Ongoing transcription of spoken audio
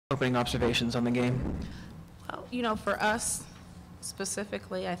Opening observations on the game. Well, you know, for us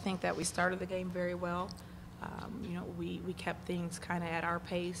specifically, I think that we started the game very well. You know, we kept things kind of at our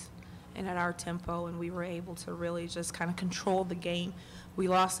pace and at our tempo, and we were able to really just kind of control the game. We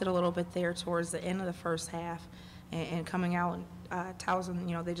lost it a little bit there towards the end of the first half, and coming out, Towson,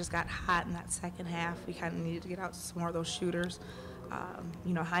 you know, they just got hot in that second half. We kind of needed to get out to some more of those shooters.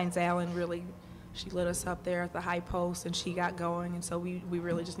 You know, Hines Allen really, she lit us up there at the high post, and she got going, and so we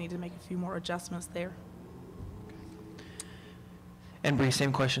really just needed to make a few more adjustments there. And Bre,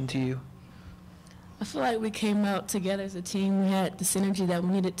 same question to you. I feel like we came out together as a team. We had the synergy that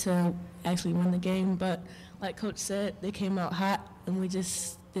we needed to actually win the game, but like Coach said, they came out hot, and we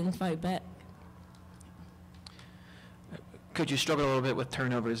just didn't fight back. Could you struggle a little bit with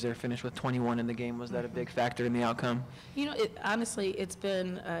turnovers there? Finished with 21 in the game. Was that a big factor in the outcome? You know, honestly, it's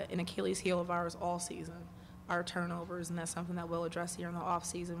been an Achilles heel of ours all season, our turnovers, and that's something that we'll address here in the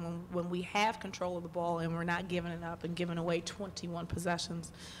offseason. When we have control of the ball and we're not giving it up and giving away 21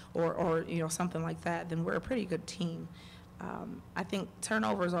 possessions or you know, something like that, then we're a pretty good team. I think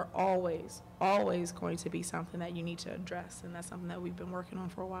turnovers are always going to be something that you need to address, and that's something that we've been working on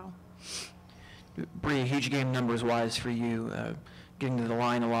for a while. Bre, huge game numbers-wise for you, getting to the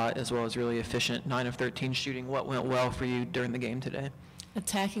line a lot as well as really efficient, 9 of 13 shooting. What went well for you during the game today?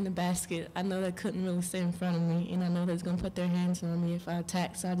 Attacking the basket. I know they couldn't really stay in front of me, and I know they was going to put their hands on me if I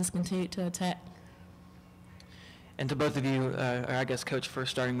attacked, so I just continued to attack. And to both of you, or I guess, Coach,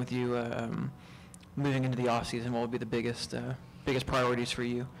 first starting with you, moving into the offseason, what would be the biggest priorities for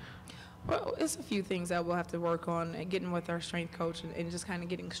you? Well, it's a few things that we'll have to work on, and getting with our strength coach and just kind of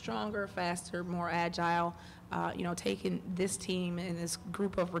getting stronger, faster, more agile, you know, taking this team and this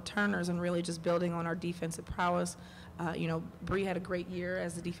group of returners and really just building on our defensive prowess. You know, Bre had a great year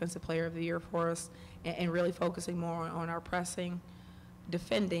as the defensive player of the year for us, and really focusing more on our pressing,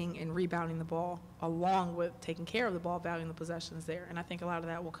 defending, and rebounding the ball, along with taking care of the ball, valuing the possessions there. And I think a lot of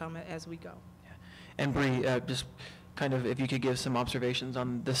that will come as we go. Yeah. And Bre, just kind of if you could give some observations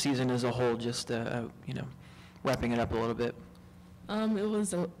on the season as a whole, just you know, wrapping it up a little bit. It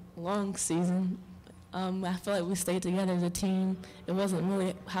was a long season. I feel like we stayed together as a team. It wasn't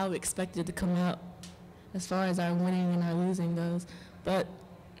really how we expected it to come out as far as our winning and our losing goes. But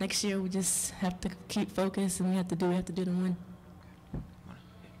next year we just have to keep focused, and we have to do what we have to do to win. Were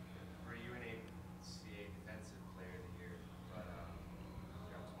you an ACA Defensive Player of the Year, but you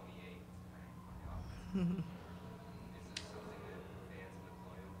got 28 on the offense?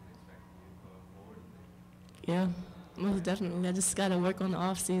 Yeah, most definitely. I just got to work on the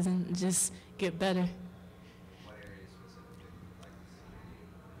off season and just get better. What areas specifically would you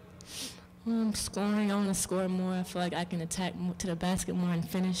like to see? Scoring, I want to score more. I feel like I can attack to the basket more and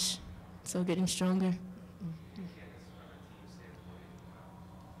finish, so getting stronger.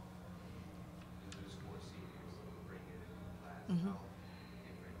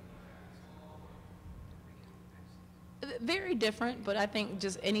 Very different, but I think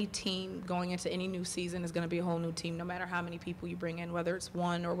just any team going into any new season is going to be a whole new team, no matter how many people you bring in, whether it's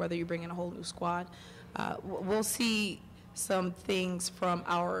one or whether you bring in a whole new squad. We'll see some things from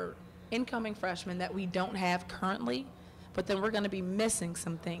our incoming freshmen that we don't have currently, but then we're going to be missing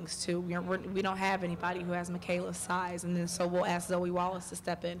some things too. We don't have anybody who has Michaela's size, and then so we'll ask Zoe Wallace to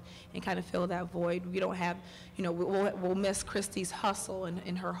step in and kind of fill that void. We don't have, you know, we'll miss Christy's hustle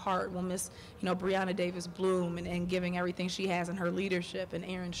and her heart. We'll miss, you know, Brianna Davis-Bloom and giving everything she has in her leadership, and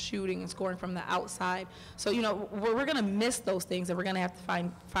Aaron shooting and scoring from the outside. So, you know, we're going to miss those things, and we're going to have to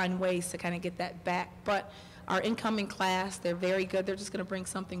find ways to kind of get that back. But our incoming class, they're very good. They're just going to bring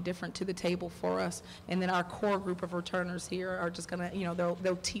something different to the table for us. And then our core group of returners here are just going to, you know,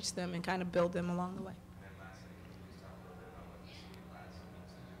 they'll teach them and kind of build them along the way. And then lastly, can you just talk a little bit about what the senior class needs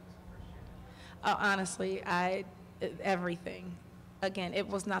to do as a first year? Honestly, everything. Again, it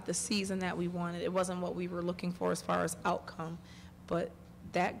was not the season that we wanted. It wasn't what we were looking for as far as outcome. But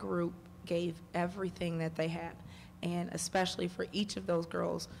that group gave everything that they had. And especially for each of those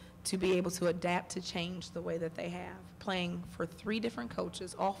girls, to be able to adapt to change the way that they have, playing for 3 different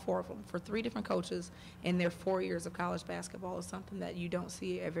coaches, all 4 of them, for 3 different coaches in their 4 years of college basketball is something that you don't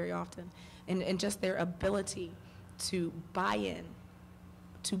see very often. And just their ability to buy in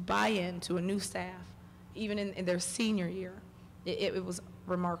to a new staff, even in their senior year, it was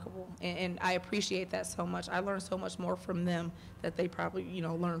remarkable. And I appreciate that so much. I learned so much more from them that they probably, you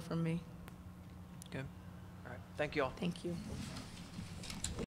know, learned from me. Good. All right. Thank you all. Thank you.